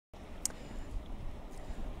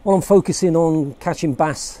Well, I'm focusing on catching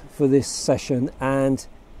bass for this session, and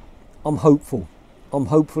I'm hopeful. I'm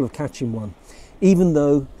hopeful of catching one. Even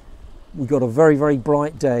though we've got a very, very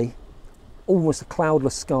bright day, almost a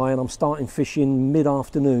cloudless sky, and I'm starting fishing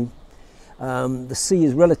mid-afternoon. The sea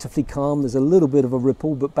is relatively calm. There's a little bit of a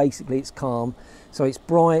ripple, but basically it's calm. So it's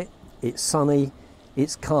bright, it's sunny,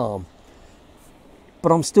 it's calm.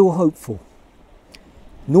 But I'm still hopeful.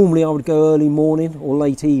 Normally I would go early morning or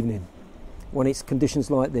late evening when it's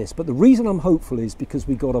conditions like this. But the reason I'm hopeful is because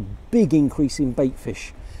we got a big increase in bait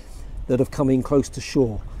fish that have come in close to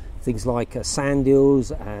shore. Things like sand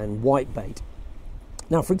eels and whitebait.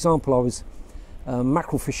 Now, for example, I was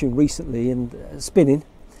mackerel fishing recently and spinning,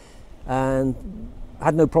 and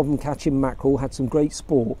had no problem catching mackerel, had some great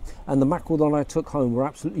sport, and the mackerel that I took home were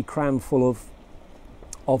absolutely crammed full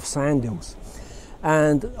of sand eels.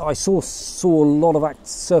 And I saw a lot of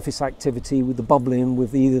surface activity with the bubbling,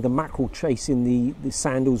 with either the mackerel chasing the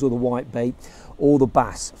sand eels or the whitebait or the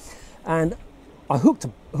bass. And I hooked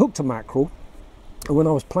a mackerel, and when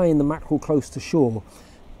I was playing the mackerel close to shore,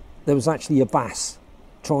 there was actually a bass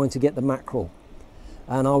trying to get the mackerel.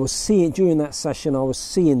 And I was seeing, during that session, I was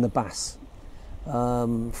seeing the bass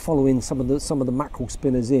following some of the mackerel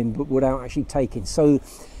spinners in, but without actually taking. So,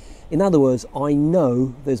 in other words, I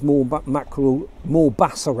know there's more mackerel, more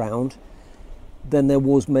bass around than there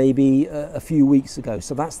was maybe a few weeks ago.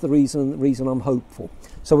 So that's the reason I'm hopeful.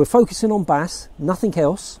 So we're focusing on bass, nothing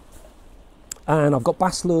else. And I've got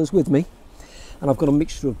bass lures with me, and I've got a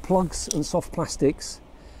mixture of plugs and soft plastics.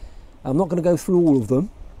 I'm not going to go through all of them.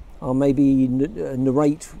 I'll maybe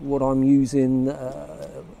narrate what I'm using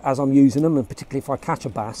as I'm using them, and particularly if I catch a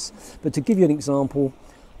bass. But to give you an example,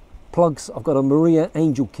 plugs, I've got a Maria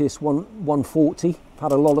Angel Kiss 140. I've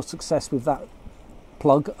had a lot of success with that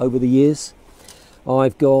plug over the years.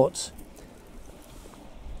 I've got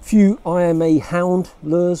a few IMA Hound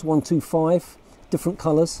lures, 125, different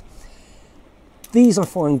colours. These I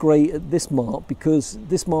find great at this mark because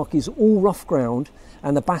this mark is all rough ground,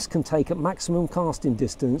 and the bass can take at maximum casting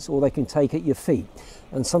distance, or they can take at your feet.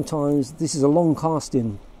 And sometimes this is a long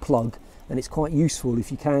casting plug, and it's quite useful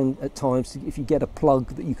if you can at times, if you get a plug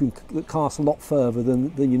that cast a lot further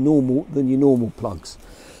than your normal plugs.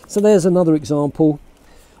 So there's another example.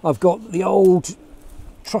 I've got the old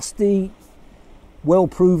trusty, well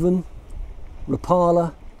proven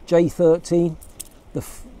Rapala J13.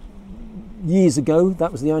 Years ago,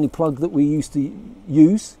 that was the only plug that we used to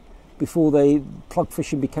use before plug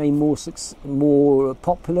fishing became more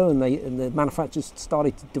popular, and the manufacturers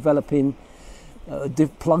started developing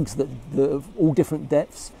plugs that of all different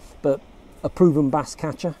depths, but a proven bass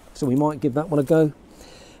catcher. So we might give that one a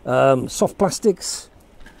go. Soft plastics,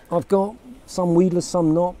 I've got some weedless,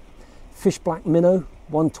 some not. Fish black minnow,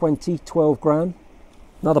 120, 12 gram.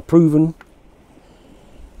 Another proven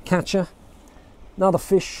catcher. Another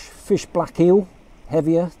fish black eel,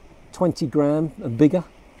 heavier, 20 gram and bigger.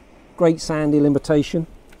 Great sand eel imitation.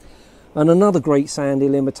 And another great sand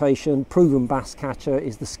eel imitation, proven bass catcher,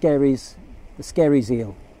 is the Skerries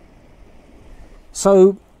eel.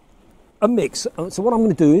 So a mix. So what I'm going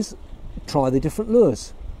to do is try the different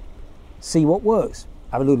lures, see what works.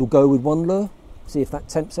 Have a little go with one lure, see if that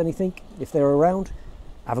tempts anything. If they're around,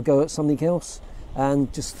 have a go at something else,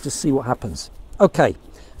 and just see what happens. Okay,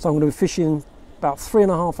 so I'm going to be fishing about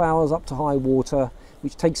 3.5 hours up to high water,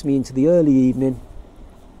 which takes me into the early evening.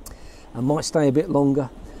 I might stay a bit longer,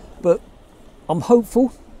 but I'm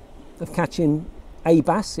hopeful of catching a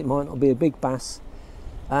bass. It might not be a big bass,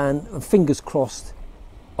 and fingers crossed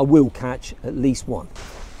I will catch at least one.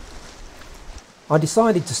 I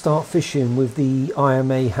decided to start fishing with the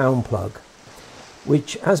IMA Hound plug,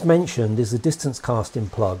 which, as mentioned, is a distance casting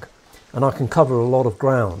plug, and I can cover a lot of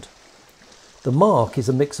ground. The mark is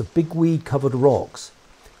a mix of big weed covered rocks,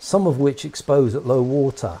 some of which expose at low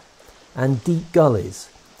water, and deep gullies,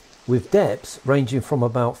 with depths ranging from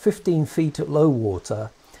about 15 feet at low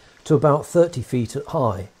water to about 30 feet at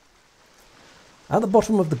high. At the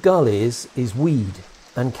bottom of the gullies is weed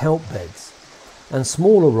and kelp beds, and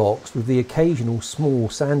smaller rocks with the occasional small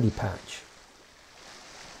sandy patch.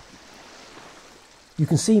 You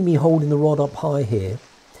can see me holding the rod up high here.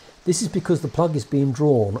 This is because the plug is being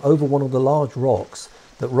drawn over one of the large rocks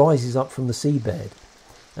that rises up from the seabed,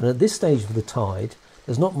 and at this stage of the tide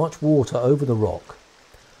there's not much water over the rock.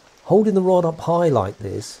 Holding the rod up high like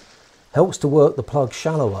this helps to work the plug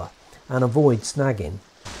shallower and avoid snagging.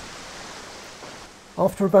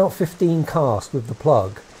 After about 15 casts with the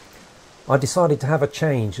plug, I decided to have a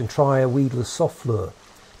change and try a weedless soft lure,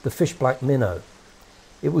 the fish black minnow.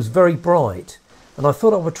 It was very bright, and I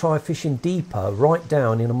thought I would try fishing deeper right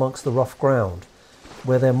down in amongst the rough ground,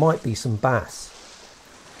 where there might be some bass.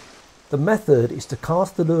 The method is to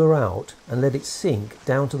cast the lure out and let it sink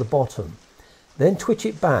down to the bottom. Then twitch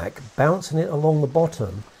it back, bouncing it along the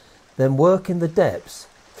bottom, then work in the depths,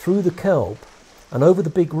 through the kelp and over the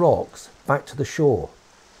big rocks back to the shore.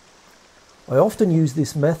 I often use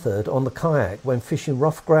this method on the kayak when fishing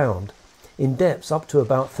rough ground in depths up to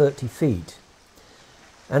about 30 feet,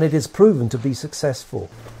 and it has proven to be successful.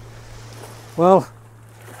 Well,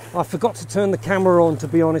 I forgot to turn the camera on, to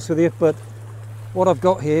be honest with you, but what I've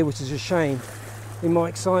got here, which is a shame in my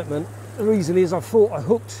excitement, the reason is I thought I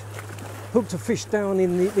hooked a fish down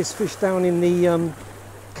in the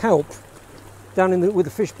kelp, with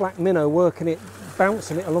the fish black minnow, working it,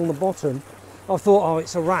 bouncing it along the bottom. I thought, oh,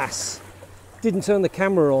 it's a wrasse. Didn't turn the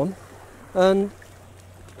camera on, and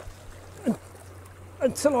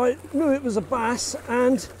until I knew it was a bass,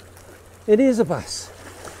 and it is a bass.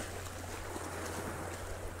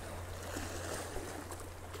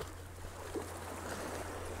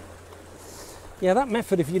 Yeah, that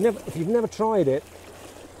method, if you've never tried it,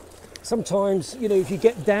 sometimes, you know, if you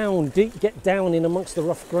get down in amongst the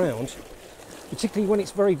rough ground, particularly when it's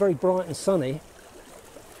very, very bright and sunny,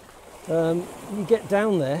 you get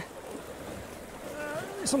down there,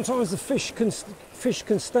 sometimes the fish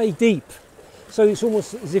can stay deep, so it's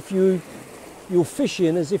almost as if you're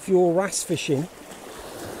fishing as if you're wrasse fishing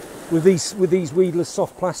with these weedless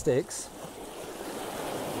soft plastics.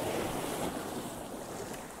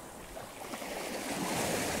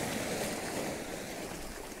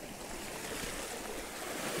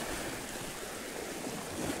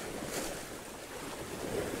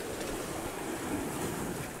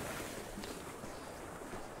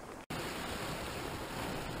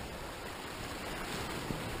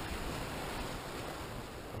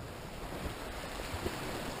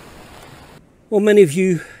 Well, many of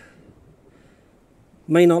you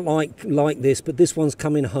may not like this, but this one's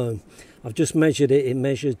coming home. I've just measured it. It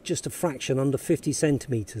measured just a fraction under 50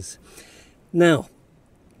 centimetres. Now,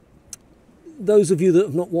 those of you that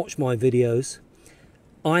have not watched my videos,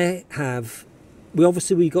 we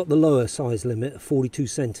got the lower size limit of 42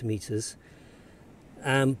 centimetres,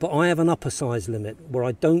 but I have an upper size limit where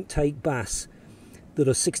I don't take bass that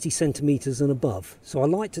are 60 centimetres and above. So I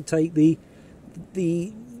like to take the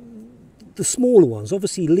smaller ones,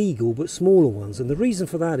 obviously legal, but smaller ones. And the reason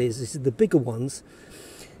for that is the bigger ones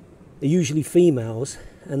are usually females,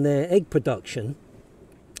 and their egg production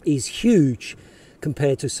is huge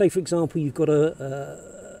compared to, say for example, you've got a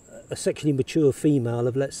sexually mature female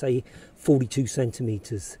of, let's say, 42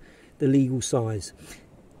 centimetres, the legal size,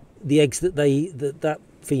 the eggs that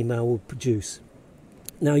female will produce.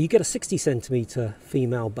 Now you get a 60 centimetre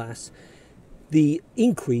female bass, the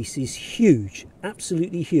increase is huge,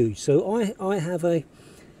 absolutely huge. So I have an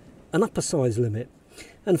upper size limit.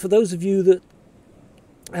 And for those of you that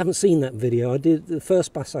haven't seen that video, the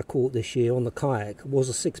first bass I caught this year on the kayak was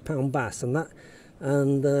a 6-pound bass, and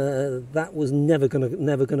that was never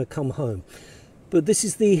gonna come home. But this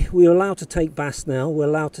is we're allowed to take bass now. We're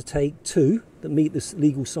allowed to take 2 that meet this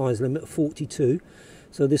legal size limit of 42.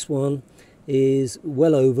 So this one is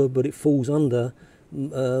well over, but it falls under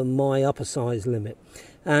my upper size limit.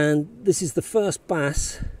 And this is the first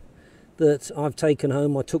bass that I've taken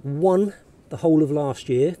home. I took 1 the whole of last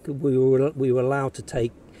year. We were allowed to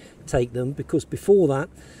take them, because before that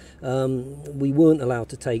we weren't allowed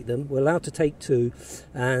to take them. We're allowed to take 2,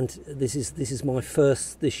 and this is my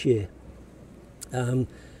first this year.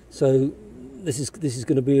 So this is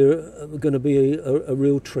going to be a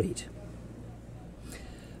real treat.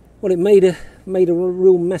 Well, it made a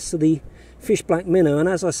real mess of the fish black minnow, and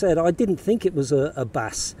as I said, I didn't think it was a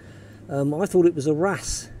bass. I thought it was a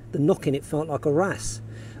wrasse. The knock in it felt like a wrasse.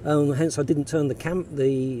 Hence I didn't turn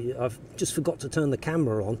I just forgot to turn the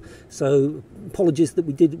camera on. So apologies that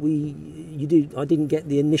I didn't get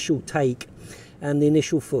the initial take and the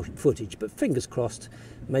initial footage, but fingers crossed,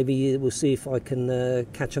 maybe we'll see if I can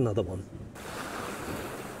catch another one.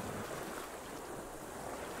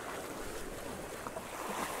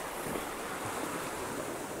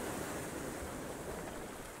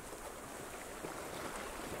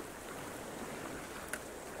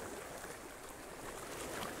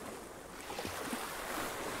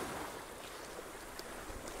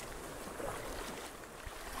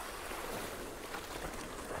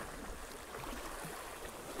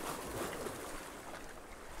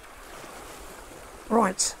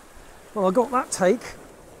 Right, well, I got that take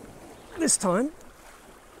this time.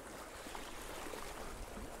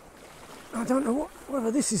 I don't know whether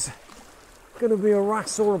this is going to be a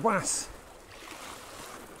wrasse or a bass.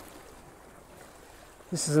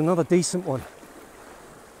 This is another decent one.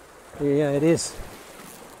 Yeah, it is.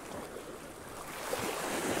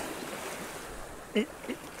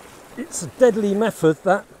 it's a deadly method,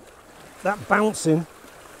 that bouncing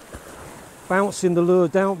the lure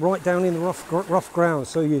down, right down in the rough ground.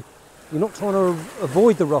 So you're not trying to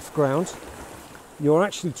avoid the rough ground, you're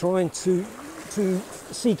actually trying to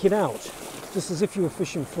seek it out, just as if you were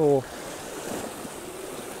fishing for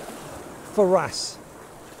wrasse.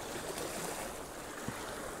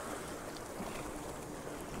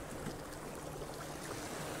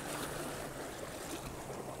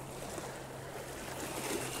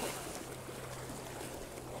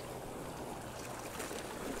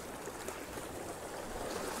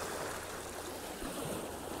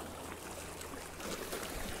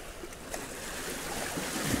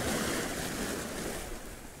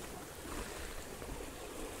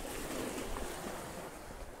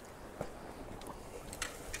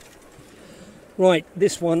 Right,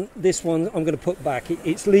 this one I'm going to put back.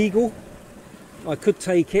 It's legal. I could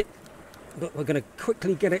take it, but we're going to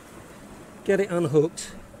quickly get it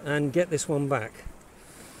unhooked and get this one back.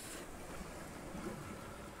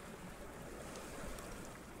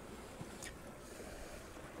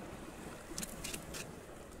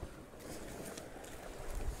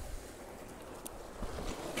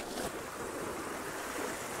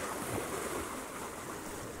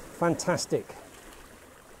 Fantastic.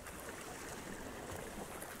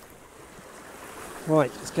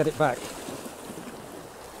 Right, let's get it back.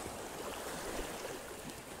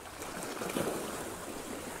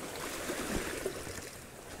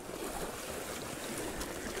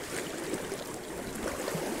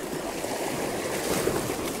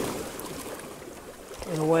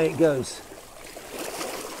 And away it goes.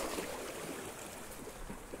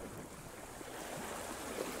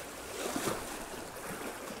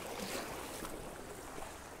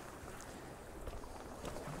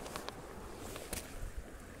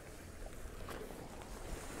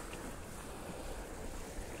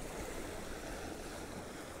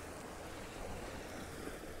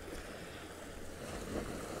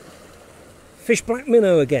 Fish black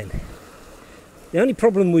minnow again. The only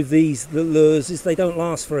problem with the lures is they don't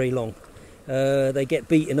last very long. They get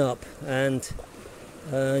beaten up, and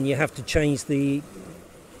you have to change the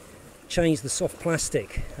soft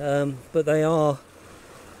plastic. But they are,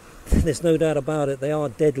 there's no doubt about it, they are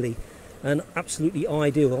deadly and absolutely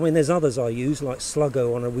ideal. I mean, there's others I use, like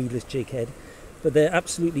Sluggo on a weedless jig head, but they're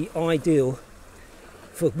absolutely ideal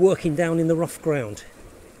for working down in the rough ground,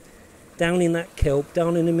 down in that kelp,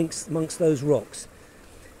 down in amongst those rocks.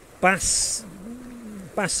 Bass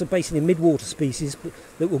are basically mid-water species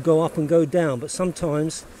that will go up and go down, but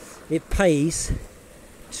sometimes it pays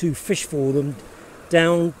to fish for them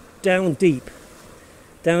down deep,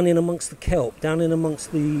 down in amongst the kelp, down in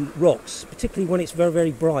amongst the rocks, particularly when it's very,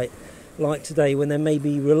 very bright, like today, when they may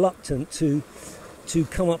be reluctant to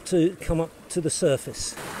come up to the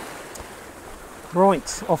surface.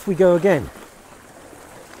 Right, off we go again.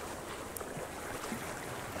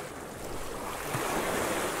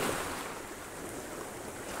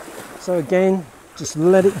 So again, just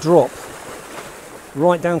let it drop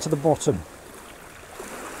right down to the bottom,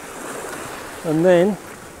 and then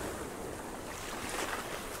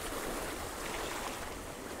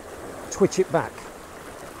twitch it back.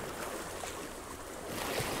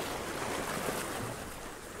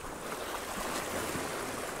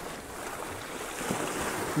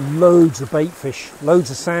 Loads of bait fish, loads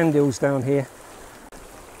of sand eels down here.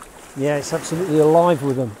 Yeah, it's absolutely alive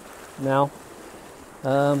with them now.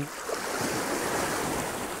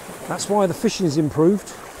 That's why the fishing has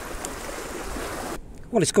improved.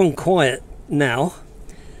 Well, it's gone quiet now,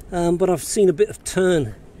 but I've seen a bit of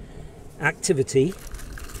turn activity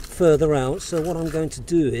further out. So what I'm going to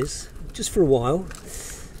do is, just for a while,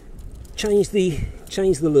 change the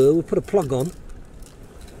lure. We'll put a plug on,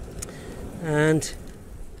 and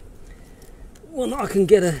well, I can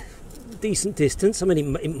get a decent distance. I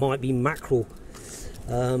mean, it might be mackerel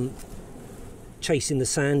chasing the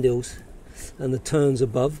sand eels and the terns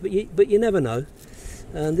above, but you never know.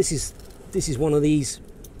 And this is one of these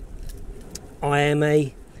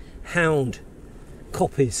IMA hound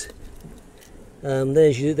copies.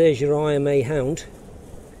 There's your IMA hound,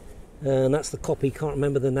 and that's the copy. Can't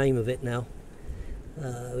remember the name of it now.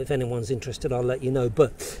 If anyone's interested, I'll let you know.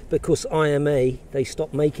 But because IMA, they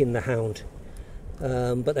stopped making the hound,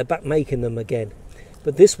 but they're back making them again.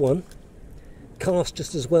 But this one casts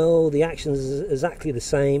just as well. The action is exactly the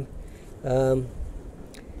same. It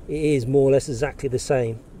is more or less exactly the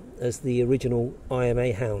same as the original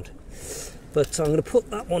IMA hound. But I'm going to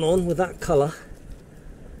put that one on with that colour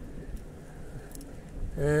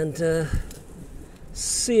and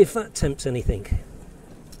see if that tempts anything.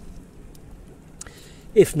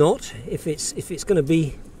 If not, if it's going to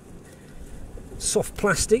be soft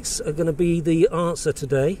plastics are going to be the answer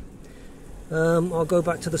today. I'll go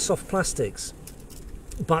back to the soft plastics.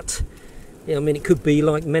 But yeah, I mean, it could be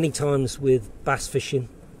like many times with bass fishing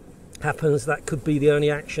happens. That could be the only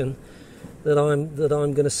action that I'm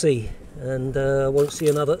going to see, and won't see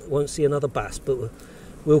another bass. But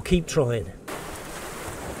we'll keep trying.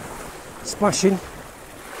 Splashing.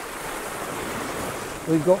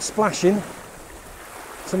 We've got splashing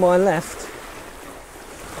to my left.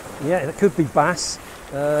 Yeah, it could be bass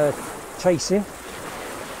chasing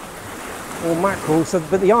or mackerel. So,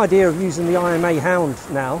 but the idea of using the IMA hound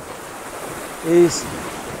now is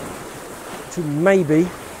to maybe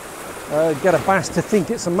get a bass to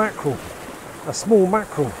think it's a mackerel, a small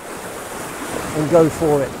mackerel, and go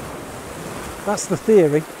for it. That's the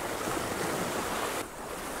theory.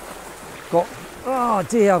 Oh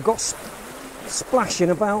dear, I've got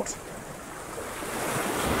splashing about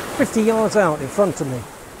 50 yards out in front of me,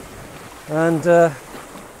 and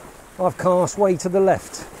I've cast way to the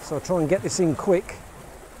left, so I'll try and get this in quick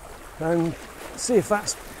and see if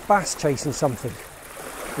that's bass chasing something.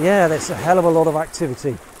 Yeah, there's a hell of a lot of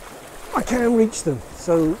activity. I can reach them,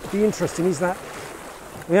 so it'll be interesting. Is that?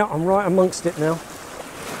 Yeah, I'm right amongst it now.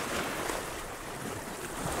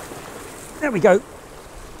 There we go.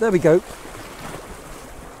 There we go.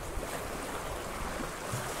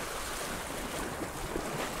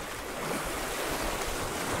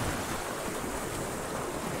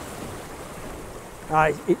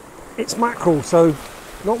 It's mackerel, so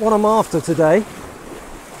not what I'm after today,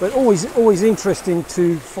 but always interesting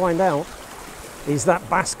to find out, is that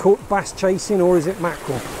bass chasing or is it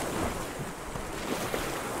mackerel?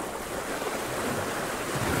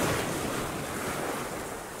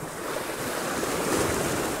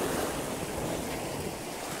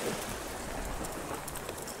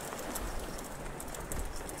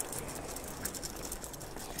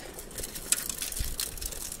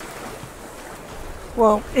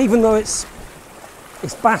 Well, even though it's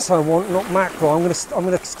bass I want, not mackerel, I'm going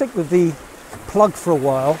to stick with the plug for a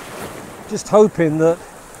while, just hoping that,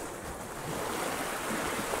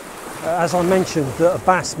 as I mentioned, that a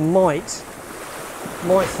bass might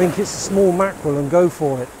think it's a small mackerel and go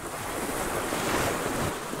for it.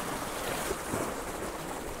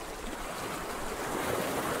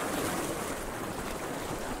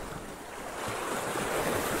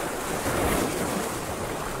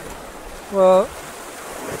 Well,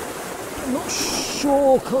 I'm not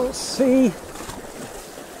sure, can't see. I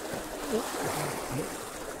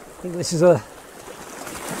think this is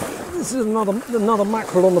another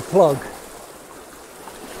mackerel on the plug.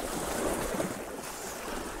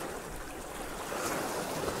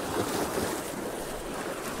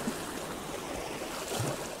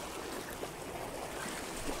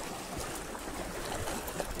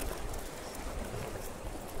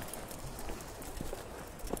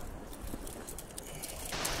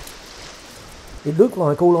 It looked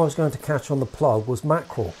like all I was going to catch on the plug was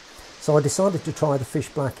mackerel, so I decided to try the fish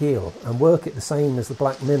black eel and work it the same as the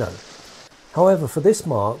black minnow. However, for this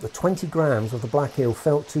mark, the 20 grams of the black eel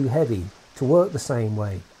felt too heavy to work the same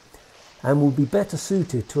way, and would be better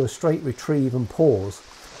suited to a straight retrieve and pause,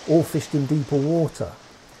 or fished in deeper water.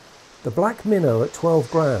 The black minnow at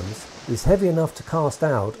 12 grams is heavy enough to cast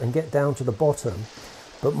out and get down to the bottom,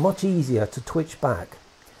 but much easier to twitch back.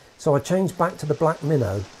 So I changed back to the black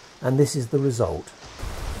minnow, and this is the result.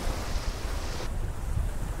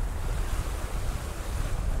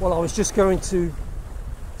 Well, I was just going to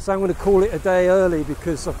say I'm going to call it a day early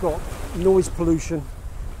because I've got noise pollution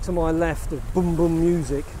to my left of boom boom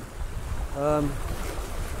music, and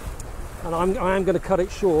I am going to cut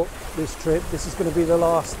it short this trip. This is going to be the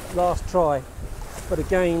last try, but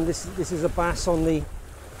again, this is a bass on the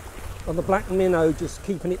black minnow, just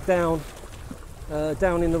keeping it down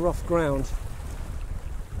in the rough ground.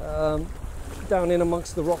 Down in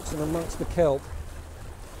amongst the rocks and amongst the kelp.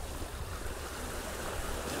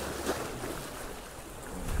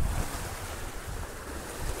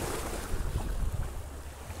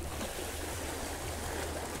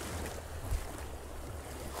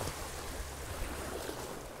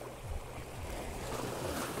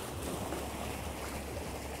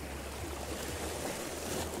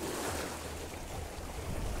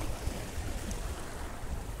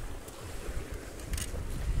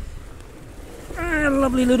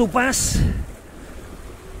 Lovely little bass,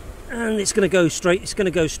 and it's going to go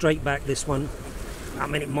straight back, this one. I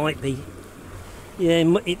mean, it might be, yeah,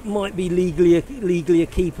 it might be legally a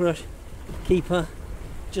keeper,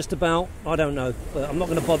 just about, I don't know, but I'm not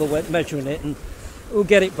going to bother measuring it, and we'll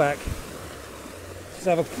get it back. Let's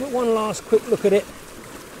have one last quick look at it,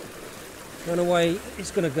 and away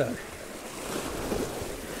it's going to go.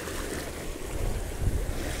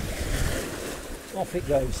 off it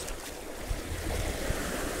goes.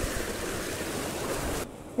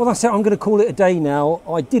 Well, that's it. I'm going to call it a day now.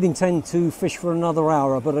 I did intend to fish for another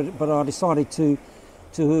hour, but I decided to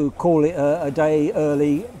call it a day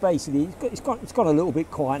early. Basically, it's got a little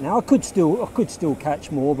bit quiet now. I could still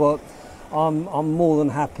catch more, but I'm more than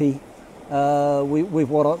happy with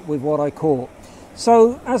what I caught.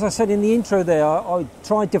 So, as I said in the intro there, I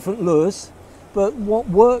tried different lures, but what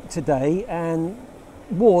worked today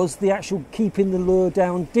was the actual keeping the lure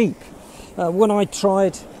down deep. When I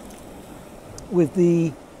tried with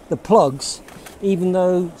the plugs, even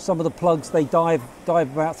though some of the plugs they dive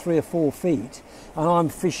about 3 or 4 feet, and I'm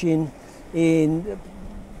fishing in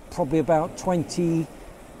probably about 20,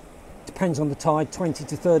 depends on the tide, 20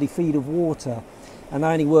 to 30 feet of water, and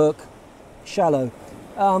I only work shallow.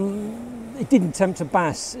 It didn't tempt a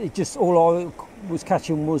bass. It just, all I was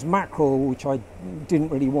catching was mackerel, which I didn't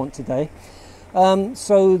really want today.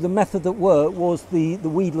 So the method that worked was the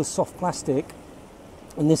weedless soft plastic,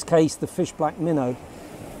 in this case the fish black minnow,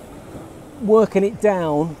 working it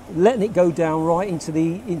down, letting it go down right into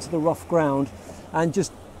the rough ground, and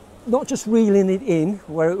just not just reeling it in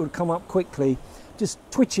where it would come up quickly, just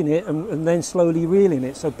twitching it and then slowly reeling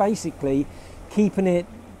it. So basically keeping it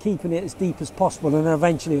as deep as possible, and then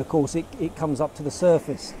eventually of course it comes up to the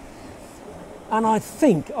surface. And I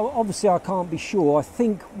think, obviously I can't be sure, I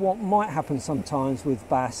think what might happen sometimes with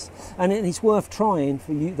bass, and it's worth trying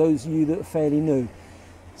for you, those of you that are fairly new,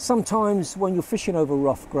 sometimes when you're fishing over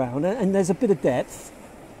rough ground and there's a bit of depth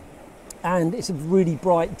and it's a really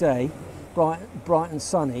bright day, bright and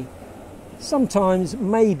sunny, sometimes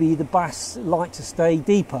maybe the bass like to stay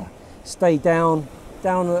deeper, stay down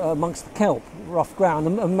amongst the kelp, rough ground,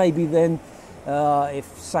 and maybe then if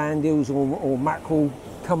sand eels or mackerel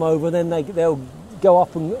come over, then they'll go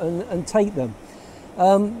up and take them.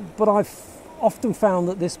 But I've often found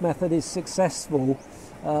that this method is successful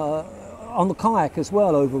on the kayak as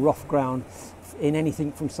well, over rough ground, in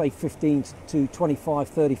anything from say 15 to 25,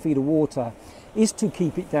 30 feet of water, is to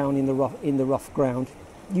keep it down in the rough ground.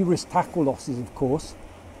 You risk tackle losses, of course.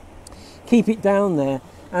 Keep it down there,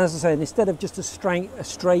 and as I said, instead of just a straight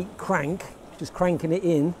crank, just cranking it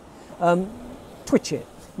in, twitch it,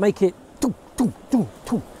 make it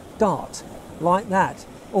dart like that.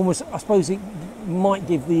 Almost, I suppose it might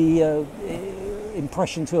give the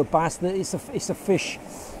impression to a bass that it's a fish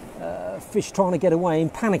trying to get away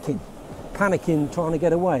and panicking trying to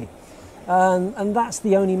get away, and that's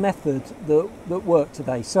the only method that worked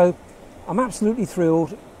today. So I'm absolutely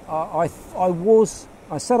thrilled. I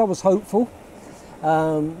said I was hopeful,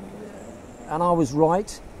 and I was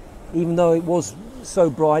right, even though it was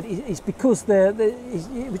so bright. It's because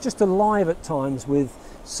it was just alive at times with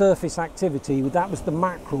surface activity. That was the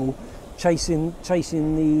mackerel chasing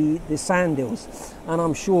the sand eels, and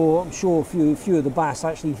I'm sure a few of the bass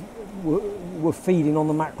actually were feeding on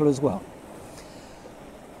the mackerel as well.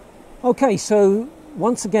 Okay, so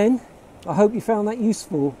once again, I hope you found that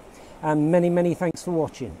useful, and many thanks for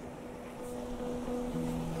watching.